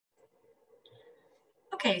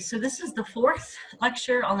Okay, so this is the fourth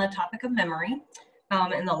lecture on the topic of memory.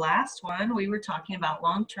 In the last one, we were talking about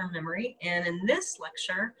long-term memory, and in this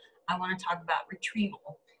lecture, I want to talk about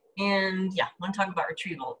retrieval. And yeah, I want to talk about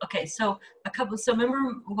retrieval. Okay, so remember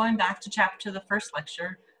going back to the first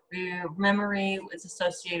lecture, memory is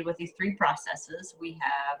associated with these three processes. We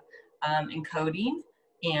have encoding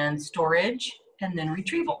and storage, and then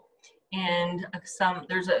retrieval. And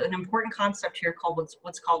there's an important concept here called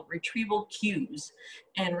what's called retrieval cues.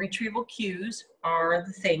 And retrieval cues are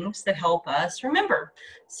the things that help us remember.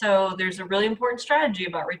 So there's a really important strategy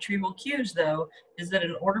about retrieval cues, though, is that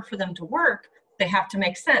in order for them to work, they have to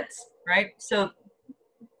make sense, right? So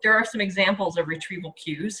there are some examples of retrieval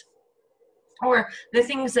cues, or the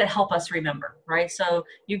things that help us remember, right? So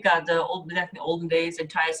you've got back in the olden days, they'd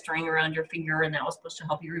tie a string around your finger and that was supposed to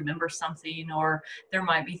help you remember something. Or there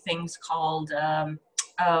might be things called, what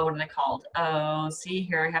are they called? Oh, see,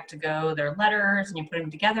 here I have to go, they're letters and you put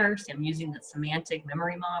them together. See, I'm using the semantic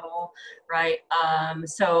memory model, right?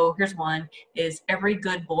 So here's one, is every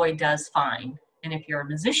good boy does fine. And if you're a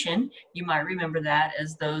musician, you might remember that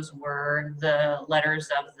as those were the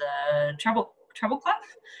letters of the treble clef,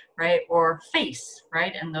 right? Or face,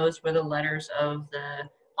 right? And those were the letters of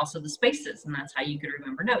also the spaces, and that's how you could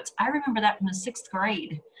remember notes. I remember that from the 6th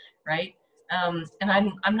grade, right? And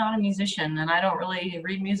I'm not a musician, and I don't really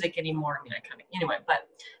read music anymore. I mean, anyway,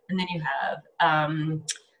 and then you have,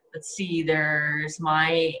 let's see, there's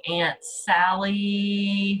my Aunt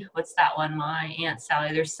Sally. What's that one? My Aunt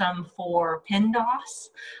Sally. There's some for PIMDOS.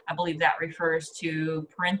 I believe that refers to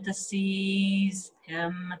parentheses.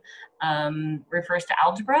 PIM refers to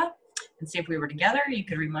algebra. And see, if we were together, you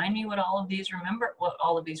could remind me what all of these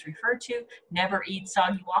refer to. Never eat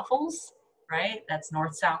soggy waffles, right? That's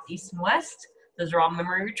north, south, east, and west. Those are all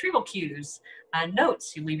memory retrieval cues.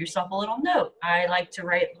 Notes, you leave yourself a little note. I like to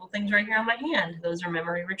write little things right here on my hand. Those are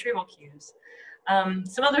memory retrieval cues.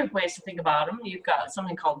 Some other ways to think about them, you've got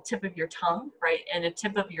something called tip of your tongue, right? And a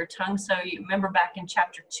tip of your tongue. So you remember back in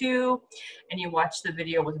chapter 2, and you watched the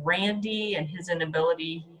video with Randy and his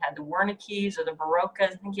inability, he had the Wernicke's or the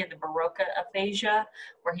Barocas. I think he had the Baroka aphasia,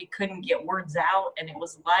 where he couldn't get words out, and it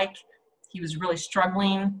was like he was really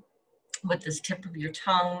struggling with this tip of your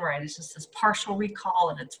tongue, right? It's just this partial recall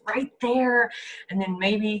and it's right there. And then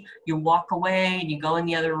maybe you walk away and you go in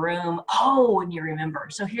the other room, and you remember.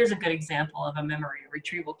 So here's a good example of a memory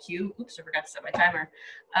retrieval cue. Oops, I forgot to set my timer.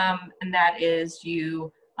 And that is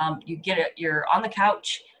you're on the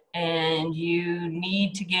couch and you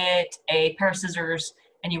need to get a pair of scissors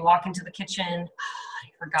and you walk into the kitchen.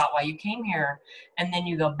 I forgot why you came here. And then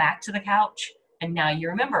you go back to the couch and now you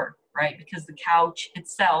remember, right? Because the couch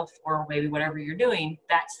itself, or maybe whatever you're doing,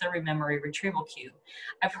 that's the memory retrieval cue.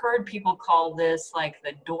 I've heard people call this like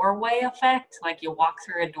the doorway effect, like you walk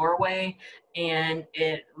through a doorway and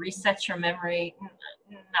it resets your memory.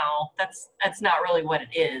 No, that's not really what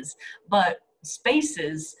it is. But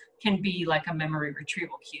spaces can be like a memory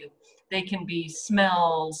retrieval cue. They can be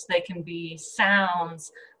smells, they can be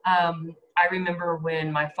sounds. I remember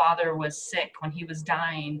when my father was sick, when he was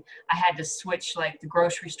dying, I had to switch like the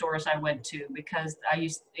grocery stores I went to, because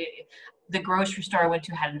the grocery store I went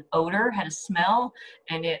to had an odor, had a smell,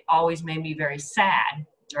 and it always made me very sad,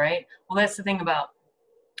 right? Well, that's the thing about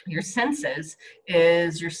your senses,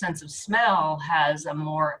 is your sense of smell has a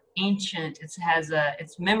more ancient,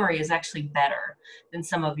 its memory is actually better than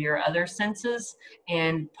some of your other senses.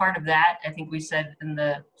 And part of that, I think we said in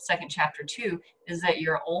the second chapter too, is that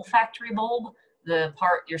your olfactory bulb, the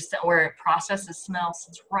part where it processes smell,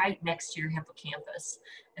 sits right next to your hippocampus.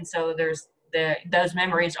 And so those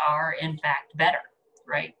memories are in fact better,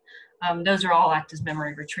 right? Those are all act as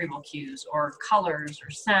memory retrieval cues, or colors or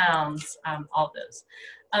sounds, all those.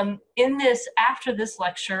 After this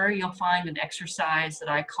lecture, you'll find an exercise that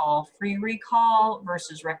I call free recall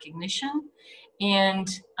versus recognition. And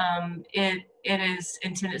it is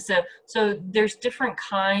intended, so there's different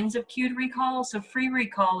kinds of cued recall. So free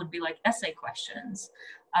recall would be like essay questions.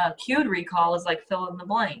 Cued recall is like fill in the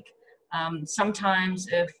blank. Sometimes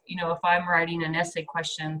if I'm writing an essay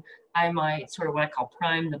question, I might sort of what I call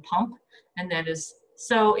prime the pump. And that is,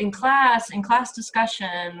 so in class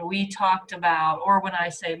discussion, we talked about, or when I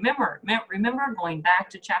say remember going back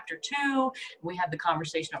to chapter 2, we had the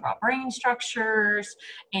conversation about brain structures,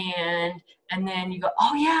 and then you go,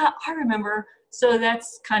 oh yeah, I remember. So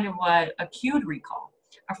that's kind of what a cued recall.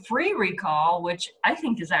 A free recall, which I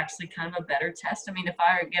think is actually kind of a better test. I mean, if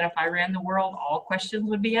I ran the world, all questions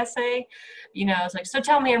would be essay. It's like, so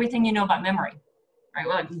tell me everything you know about memory, right?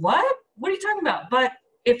 We're like, what are you talking about? But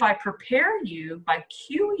if I prepare you by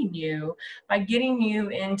cueing you, by getting you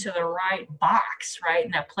into the right box, right,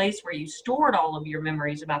 in that place where you stored all of your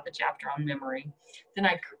memories about the chapter on memory, then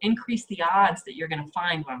I increase the odds that you're going to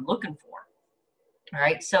find what I'm looking for. All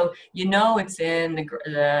right, so you know it's in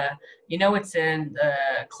it's in the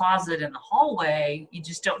closet in the hallway. You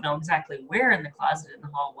just don't know exactly where in the closet in the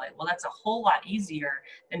hallway. Well, that's a whole lot easier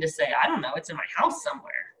than to say, I don't know, it's in my house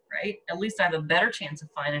somewhere, right? At least I have a better chance of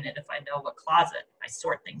finding it if I know what closet I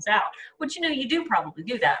sort things out. Which, you know, you do probably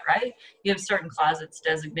do that, right? You have certain closets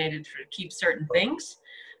designated to keep certain things.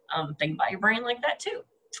 Think about your brain like that too.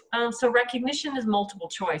 So recognition is multiple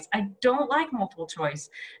choice. I don't like multiple choice.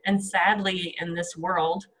 And sadly, in this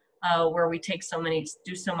world where we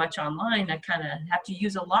do so much online, I kind of have to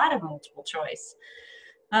use a lot of multiple choice.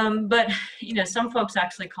 But, you know, some folks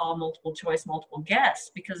actually call multiple choice multiple guess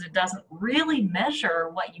because it doesn't really measure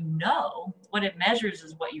what you know. What it measures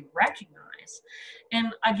is what you recognize.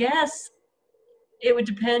 And I guess it would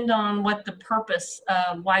depend on what the purpose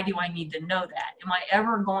of why do I need to know that? Am I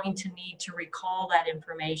ever going to need to recall that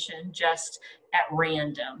information just at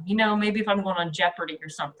random? You know, maybe if I'm going on Jeopardy or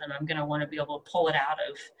something, I'm going to want to be able to pull it out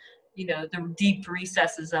of, you know, the deep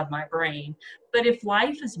recesses of my brain. But if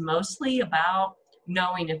life is mostly about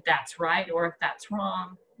knowing if that's right or if that's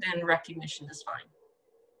wrong, then recognition is fine.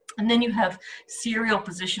 And then you have serial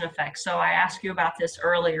position effects. So I asked you about this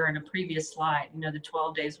earlier in a previous slide, you know, the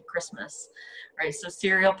 12 days of Christmas, right? So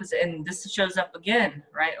serial position, and this shows up again,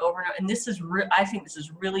 right, over and over. And this is, I think this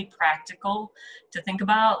is really practical to think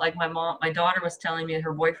about. Like my daughter was telling me that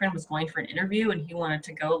her boyfriend was going for an interview and he wanted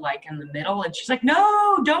to go like in the middle. And she's like,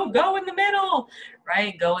 no, don't go in the middle,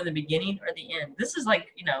 right? Go in the beginning or the end. This is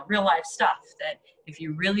like, you know, real life stuff that if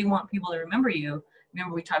you really want people to remember you,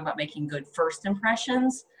 remember we talked about making good first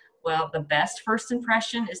impressions. Well, the best first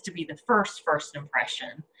impression is to be the first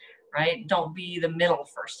impression, right? Don't be the middle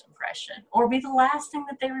first impression or be the last thing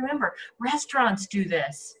that they remember. Restaurants do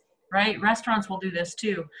this, right? Restaurants will do this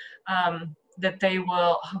too. That they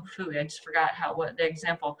will, I just forgot what the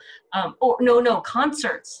example,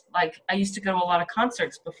 concerts. Like I used to go to a lot of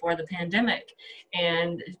concerts before the pandemic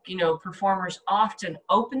and, you know, performers often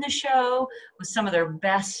open the show with some of their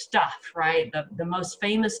best stuff, right? The most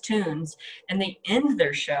famous tunes, and they end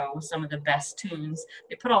their show with some of the best tunes.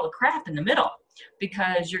 They put all the crap in the middle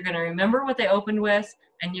because you're going to remember what they opened with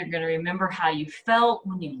and you're going to remember how you felt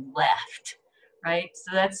when you left. Right? So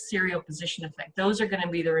that's serial position effect. Those are going to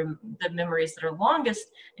be the memories that are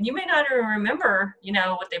longest. And you may not even remember, you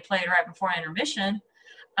know, what they played right before intermission.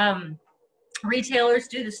 Retailers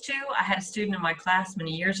do this too. I had a student in my class many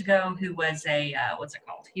years ago who was he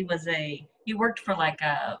worked for like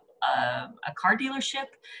a car dealership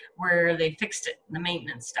where they fixed it, the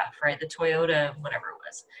maintenance stuff, right? The Toyota, whatever it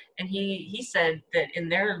was. And he said that in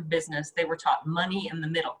their business, they were taught money in the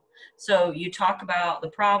middle. So you talk about the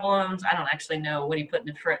problems. I don't actually know what he put in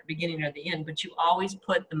the beginning or the end, but you always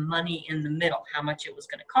put the money in the middle, how much it was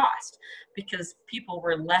going to cost, because people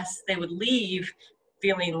they would leave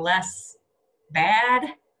feeling less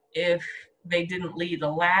bad if they didn't leave. The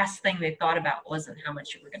last thing they thought about wasn't how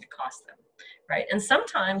much it were going to cost them, right? And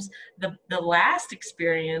sometimes the last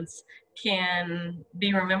experience can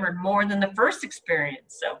be remembered more than the first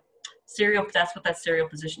experience. So that's what that serial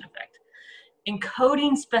position effect.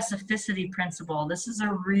 Encoding specificity principle. This is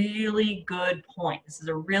a really good point. This is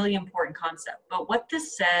a really important concept. But what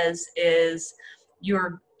this says is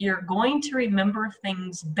you're going to remember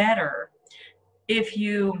things better if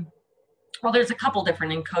you, well, there's a couple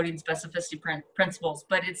different encoding specificity principles,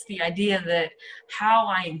 but it's the idea that how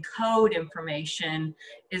I encode information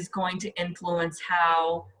is going to influence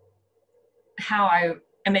how I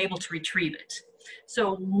am able to retrieve it.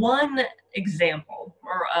 So one example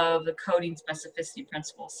of the coding specificity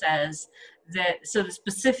principle says that, so the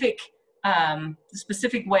specific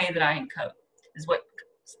way that I encode is what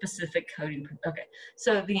specific coding, okay.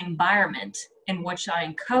 So the environment in which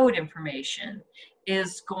I encode information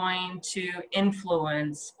is going to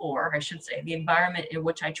influence, or I should say the environment in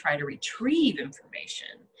which I try to retrieve information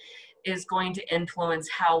is going to influence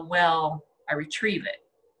how well I retrieve it.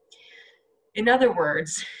 In other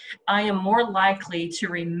words, I am more likely to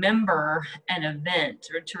remember an event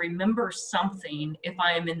or to remember something if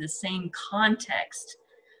I am in the same context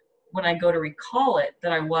when I go to recall it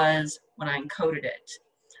that I was when I encoded it.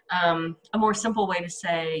 A more simple way to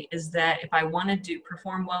say is that if I want to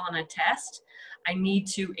perform well on a test, I need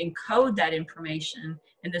to encode that information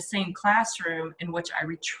in the same classroom in which I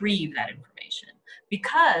retrieve that information,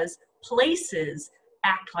 because places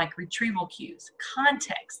act like retrieval cues,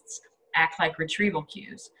 contexts act like retrieval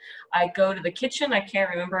cues. I go to the kitchen, I can't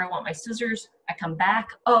remember, I want my scissors, I come back,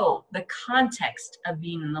 oh, the context of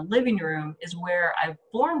being in the living room is where I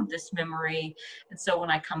formed this memory, and so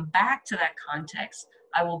when I come back to that context,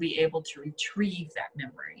 I will be able to retrieve that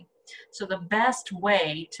memory. So the best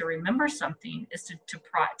way to remember something is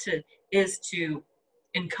to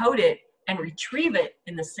encode it and retrieve it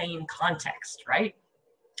in the same context, right?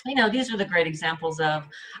 You know, these are the great examples of,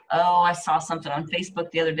 oh, I saw something on Facebook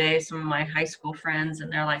the other day, some of my high school friends,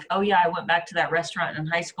 and they're like, oh yeah, I went back to that restaurant and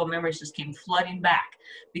high school memories just came flooding back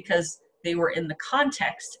because they were in the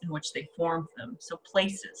context in which they formed them. So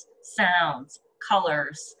places, sounds,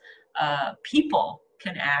 colors, people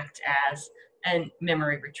can act as and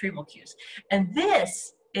memory retrieval cues. And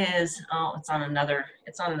this is, oh, it's on another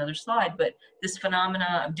slide, but this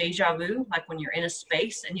phenomena of deja vu, like when you're in a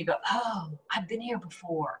space and you go, oh, I've been here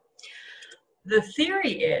before. The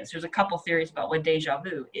theory is, there's a couple theories about what deja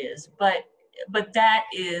vu is, but that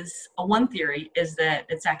is, one theory is that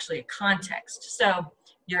it's actually a context. So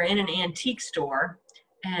you're in an antique store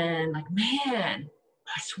and like, man,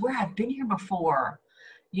 I swear I've been here before,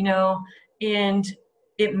 you know, and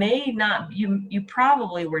it may not, you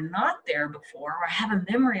probably were not there before, or I have a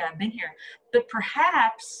memory I've been here, but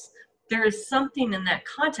perhaps there is something in that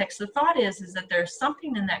context. The thought is that there's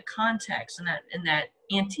something in that context, in that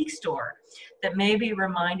antique store, that maybe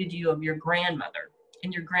reminded you of your grandmother.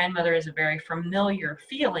 And your grandmother is a very familiar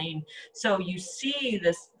feeling. So you see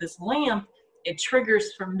this lamp, it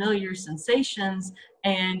triggers familiar sensations,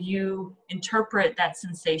 and you interpret that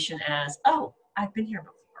sensation as, oh, I've been here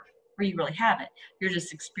before. Or you really haven't. You're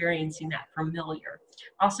just experiencing that familiar.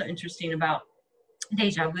 Also interesting about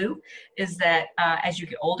deja vu is that as you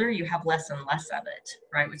get older, you have less and less of it,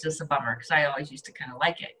 right? Which is a bummer because I always used to kind of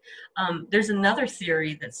like it. There's another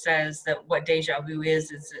theory that says that what deja vu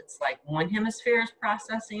is it's like one hemisphere is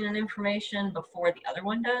processing an information before the other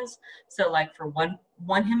one does. So like for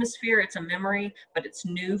one hemisphere, it's a memory, but it's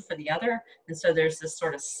new for the other. And so there's this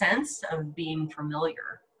sort of sense of being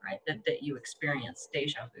familiar, right? That you experience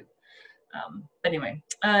deja vu. But anyway,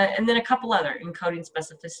 and then a couple other encoding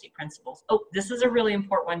specificity principles. Oh, this is a really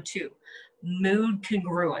important one too. Mood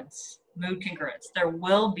congruence. Mood congruence. There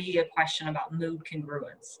will be a question about mood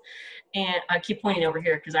congruence. And I keep pointing over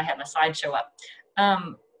here because I have my slideshow up.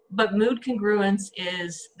 But mood congruence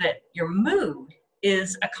is that your mood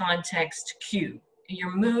is a context cue.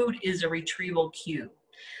 Your mood is a retrieval cue.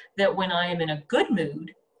 That when I am in a good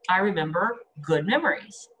mood, I remember good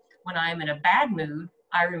memories. When I am in a bad mood,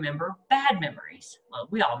 I remember bad memories. Well,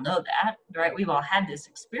 we all know that, right? We've all had this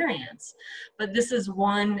experience. But this is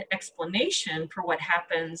one explanation for what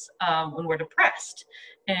happens when we're depressed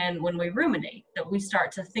and when we ruminate, that we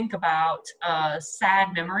start to think about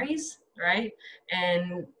sad memories, right?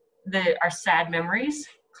 And our sad memories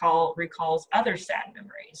recalls other sad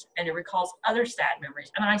memories, and it recalls other sad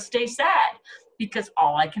memories. And I stay sad because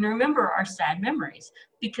all I can remember are sad memories,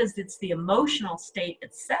 because it's the emotional state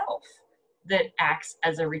itself that acts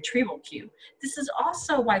as a retrieval cue. This is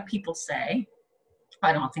also why people say,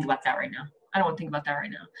 I don't want to think about that right now. I don't want to think about that right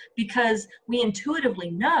now. Because we intuitively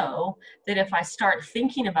know that if I start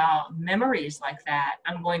thinking about memories like that,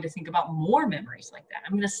 I'm going to think about more memories like that.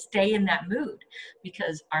 I'm going to stay in that mood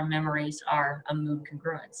because our memories are a mood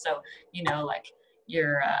congruence. So, you know, like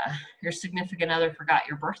your significant other forgot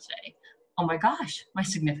your birthday. Oh my gosh, my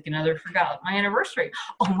significant other forgot my anniversary.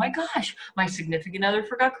 Oh my gosh, my significant other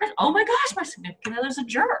forgot Christmas. Oh my gosh, my significant other's a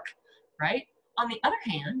jerk, right? On the other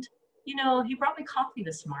hand, you know, he brought me coffee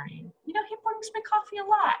this morning. You know, he brings me coffee a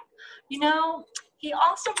lot. You know, he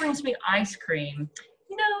also brings me ice cream.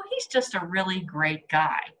 You know, he's just a really great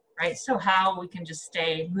guy, right? So how we can just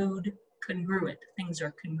stay mood congruent. Things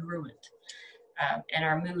are congruent. And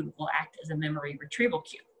our mood will act as a memory retrieval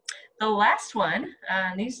cue. The last one,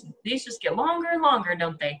 these just get longer and longer,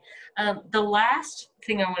 don't they? The last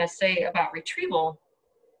thing I want to say about retrieval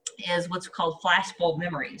is what's called flashbulb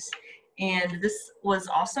memories. And this was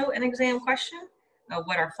also an exam question of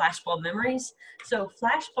what are flashbulb memories. So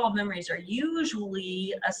flashbulb memories are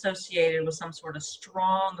usually associated with some sort of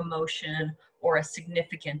strong emotion or a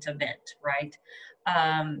significant event, right?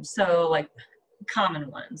 So like common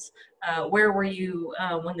ones. Where were you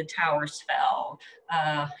when the towers fell?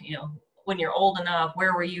 You know, when you're old enough,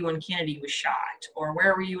 where were you when Kennedy was shot? Or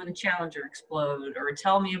where were you when the Challenger exploded? Or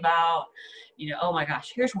tell me about, you know, oh my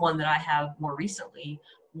gosh, here's one that I have more recently,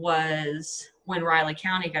 was when Riley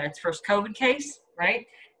County got its first COVID case, right?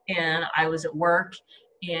 And I was at work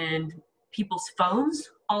and people's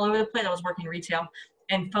phones all over the place. I was working retail,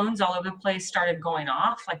 and phones all over the place started going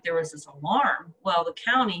off. Like there was this alarm. Well, the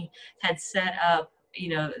county had set up,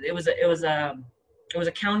 you know, it was a it was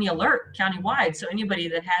a county alert, countywide. So anybody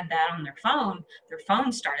that had that on their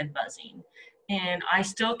phone started buzzing. And I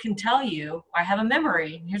still can tell you, I have a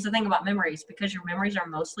memory. Here's the thing about memories, because your memories are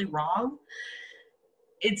mostly wrong.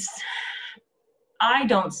 I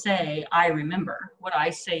don't say I remember. What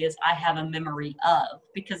I say is I have a memory of,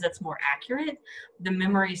 because that's more accurate. The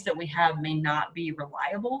memories that we have may not be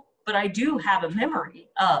reliable, but I do have a memory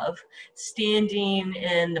of standing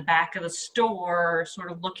in the back of the store,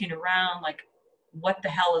 sort of looking around like, what the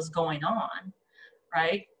hell is going on,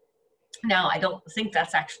 right? Now, I don't think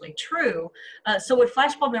that's actually true. So what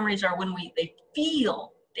flashbulb memories are when they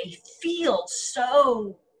feel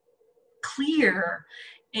so clear,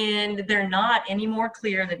 and they're not any more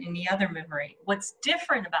clear than any other memory. What's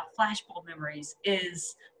different about flashbulb memories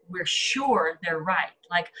is we're sure they're right.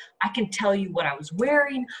 Like, I can tell you what I was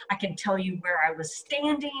wearing, I can tell you where I was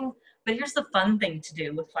standing, but here's the fun thing to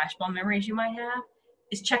do with flashbulb memories you might have,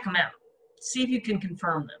 is check them out. See if you can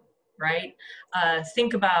confirm them, right?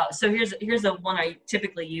 Think about, so here's the one I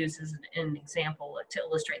typically use as an example to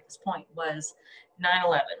illustrate this point, was 9/11.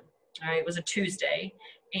 All right, it was a Tuesday,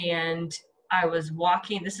 and I was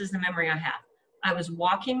walking, this is the memory I have. I was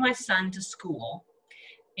walking my son to school,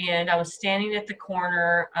 and I was standing at the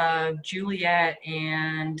corner of Juliet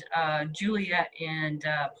and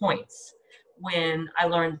Points when I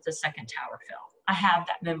learned that the second tower fell. I have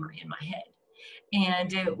that memory in my head.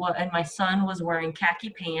 And my son was wearing khaki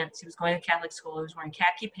pants. He was going to Catholic school. He was wearing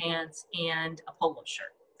khaki pants and a polo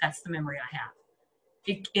shirt. That's the memory I have.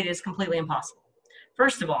 It is completely impossible.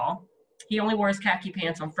 First of all, he only wore his khaki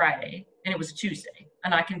pants on Friday, and it was a Tuesday,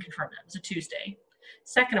 and I can confirm that it was a Tuesday.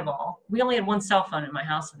 Second of all, we only had one cell phone in my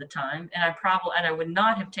house at the time, and I would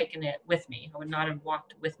not have taken it with me. I would not have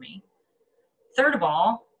walked with me. Third of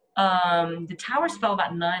all, the towers fell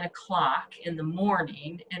about 9 o'clock in the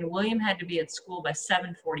morning, and William had to be at school by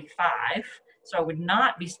 7:45. So I would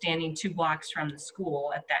not be standing 2 blocks from the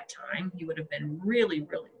school at that time. He would have been really,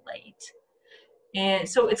 really late. And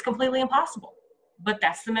so it's completely impossible, but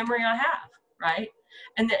that's the memory I have, right?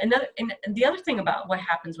 And the other thing about what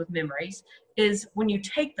happens with memories is when you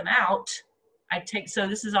take them out, so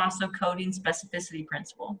this is also coding specificity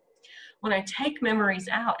principle. When I take memories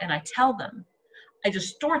out and I tell them, I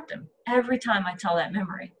distort them every time I tell that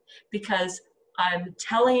memory, because I'm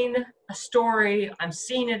telling a story, I'm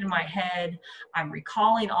seeing it in my head, I'm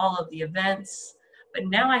recalling all of the events, but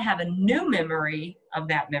now I have a new memory of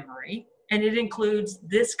that memory, and it includes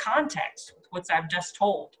this context, what I've just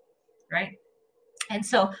told, right? And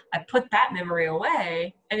so I put that memory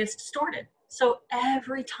away, and it's distorted. So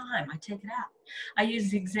every time I take it out, I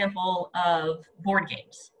use the example of board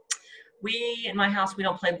games. We, in my house, we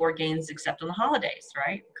don't play board games except on the holidays,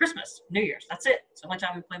 right? Christmas, New Year's, that's it. It's the only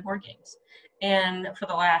time we play board games. And for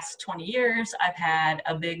the last 20 years, I've had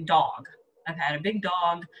a big dog. I've had a big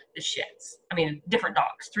dog that shits. I mean, different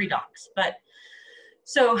dogs, 3 dogs. But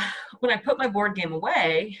so when I put my board game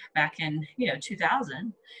away back in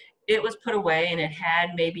 2000, it was put away, and it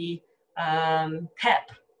had maybe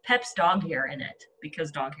Pep's dog hair in it,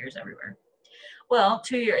 because dog hair is everywhere. Well,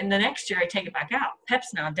 and the next year I take it back out.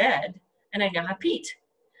 Pep's now dead, and I now have Pete.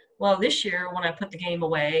 Well, this year when I put the game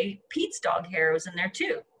away, Pete's dog hair was in there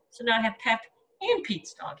too. So now I have Pep and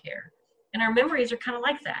Pete's dog hair. And our memories are kind of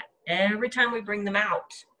like that. Every time we bring them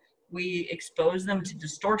out, we expose them to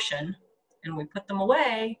distortion, and we put them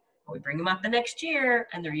away, and we bring them out the next year,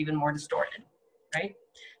 and they're even more distorted, right?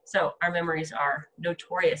 So our memories are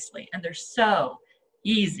notoriously, and they're so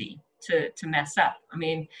easy to mess up. I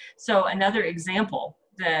mean, so another example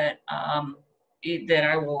that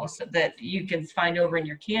that you can find over in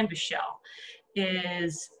your Canvas shell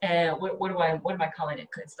is what am I calling it?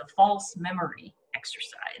 It's the false memory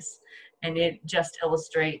exercise, and it just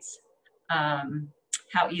illustrates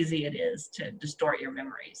how easy it is to distort your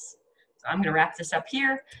memories. So I'm going to wrap this up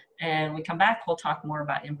here, and when we come back, we'll talk more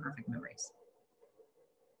about imperfect memories.